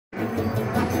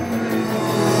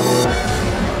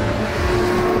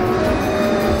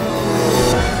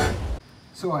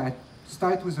So I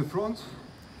start with the front.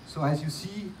 So as you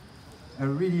see, a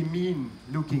really mean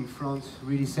looking front,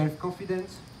 really self-confident.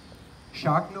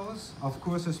 Shark nose, of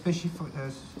course a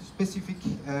specific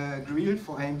grille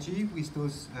for AMG with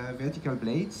those vertical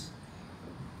blades.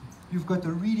 You've got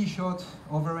a really short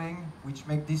overhang, which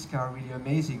makes this car really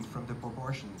amazing from the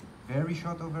proportion. Very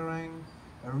short overhang,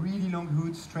 a really long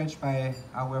hood stretched by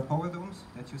our powerdomes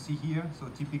that you see here, so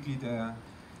typically the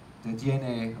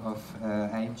DNA of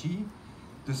AMG.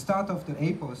 The start of the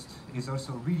A-post is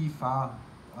also really far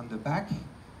on the back,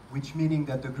 which meaning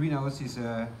that the greenhouse is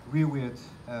a rearward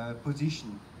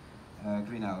position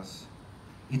greenhouse.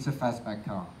 It's a fastback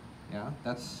car. Yeah,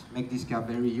 that's make this car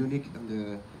very unique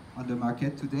on the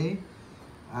market today.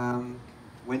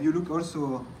 When you look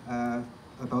also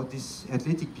about this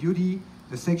athletic beauty,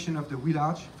 the section of the wheel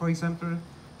arch, for example,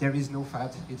 there is no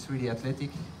fat. It's really athletic.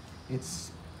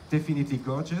 It's definitely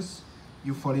gorgeous.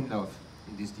 You fall in love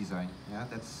in this design. Yeah,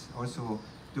 that's also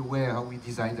the way how we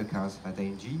design the cars at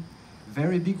AMG.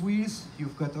 Very big wheels.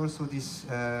 You've got also this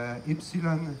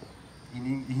Ypsilon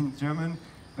in German,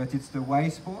 but it's the Y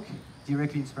spoke,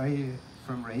 directly inspired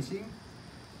from racing.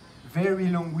 Very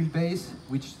long wheelbase,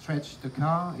 which stretch the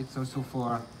car. It's also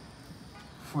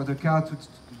for the car to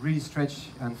really stretch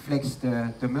and flex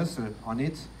the muscle on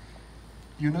it.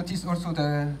 You notice also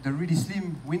the really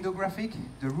slim window graphic.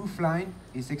 The roof line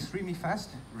is extremely fast,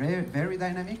 very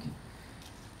dynamic.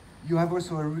 You have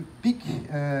also a big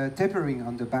tapering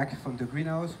on the back from the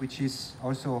greenhouse, which is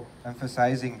also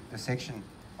emphasizing the section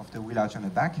of the wheel arch on the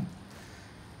back.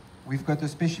 We've got a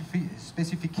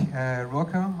specific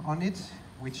rocker on it,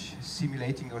 which is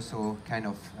simulating also kind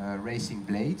of racing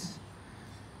blades.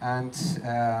 And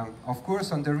of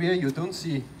course on the rear you don't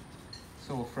see,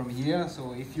 so from here,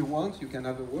 so if you want you can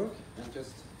have a work and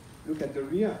just look at the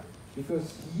rear,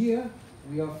 because here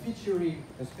we are featuring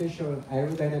a special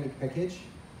aerodynamic package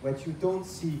what you don't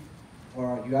see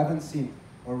or you haven't seen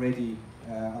already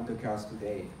on the cars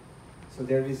today. So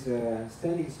there is a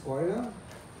standing spoiler,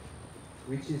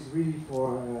 which is really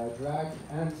for drag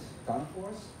and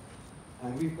downforce.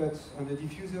 And we've got on the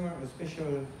diffuser a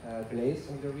special blades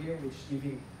on the rear, which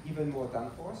giving even more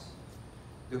downforce.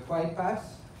 The white pads,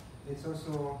 it's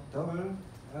also double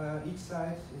each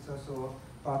side. It's also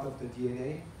part of the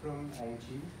DNA from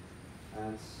AMG.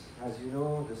 And as you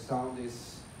know, the sound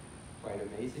is quite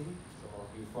amazing. So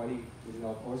you're falling in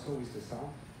love also with the sound.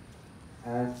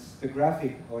 And the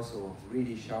graphic also,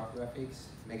 really sharp graphics,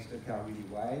 makes the car really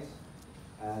wide.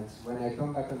 And when I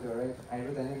come back on the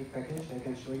aerodynamic package, I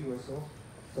can show you also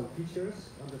some features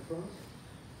on the front.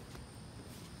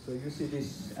 So you see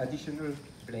these additional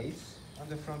blades on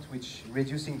the front, which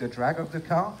reducing the drag of the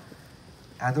car.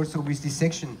 And also with this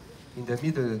section in the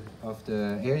middle of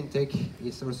the air intake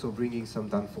is also bringing some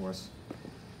downforce.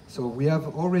 So we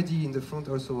have already in the front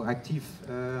also active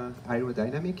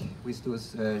aerodynamic with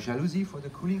those jalousies for the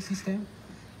cooling system.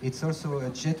 It's also a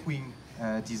jet wing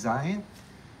design,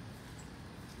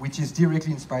 which is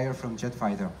directly inspired from jet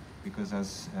fighter, because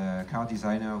as a car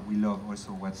designer, we love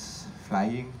also what's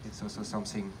flying. It's also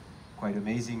something quite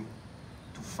amazing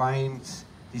to find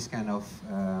this kind of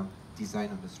design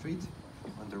on the street,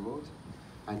 on the road.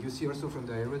 And you see also from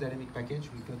the aerodynamic package,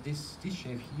 we've got this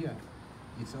shape here.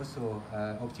 It's also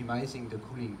optimizing the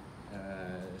cooling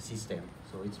system.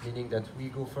 So it's meaning that we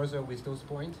go further with those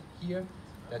points here,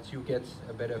 that you get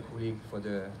a better cooling for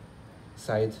the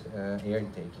side air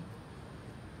intake.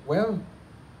 Well,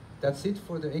 that's it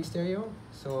for the exterior.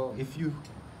 So if you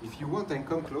want and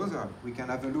come closer, we can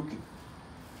have a look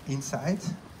inside.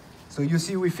 So you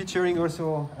see we're featuring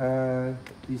also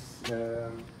this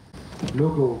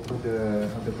logo on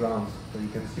the ground. So you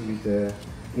can see with the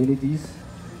LEDs.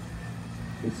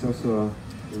 It's also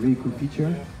a really cool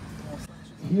feature.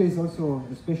 Here is also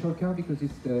a special car because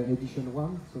it's the edition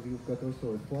 1. So we've got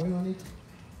also a foil on it.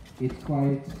 It's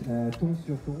quite ton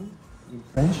sur ton in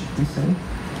French, we say.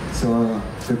 So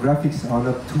the graphics are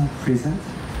not too present,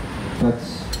 but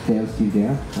they are still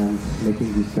there and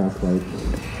making this car quite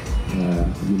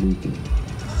unique.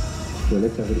 So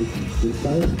let's have a look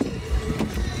inside.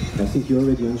 I think you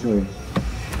already enjoy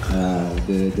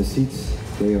the seats.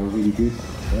 They are really good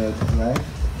to drive.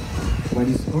 What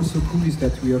is also cool is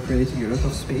that we are creating a lot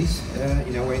of space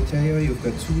in our interior. You've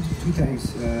got two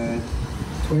times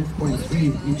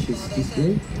 12.3 inches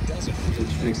display,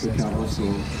 which makes the car also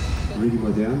really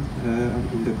modern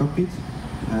in the cockpit.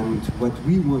 And what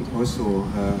we want also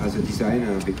as a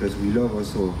designer, because we love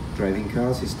also driving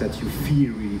cars, is that you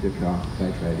feel really the car by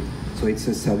driving. So it's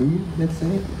a saloon, let's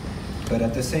say, but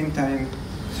at the same time,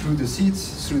 through the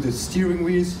seats, through the steering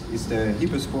wheels, it's the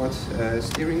Hypersport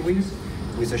steering wheels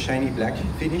with a shiny black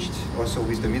finished, also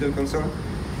with the middle console.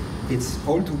 it's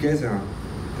all together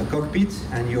a cockpit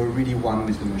and you're really one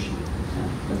with the machine.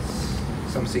 That's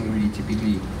something really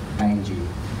typically AMG.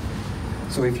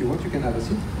 So if you want, you can have a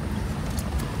seat.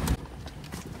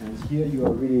 And here you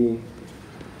are really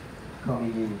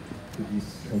coming in to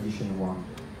this edition one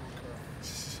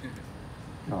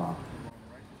car.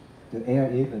 The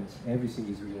air event, everything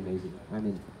is really amazing. I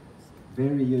mean,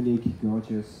 very unique,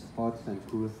 gorgeous, hot and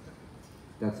cool.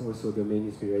 That's also the main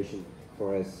inspiration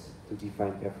for us to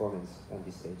define performance on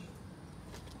this stage.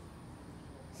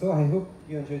 So I hope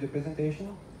you enjoyed the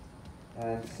presentation.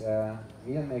 And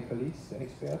me and my colleagues, the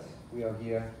experts, we are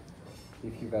here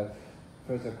if you have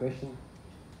further questions.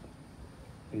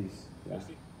 Please. Yeah.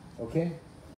 Okay?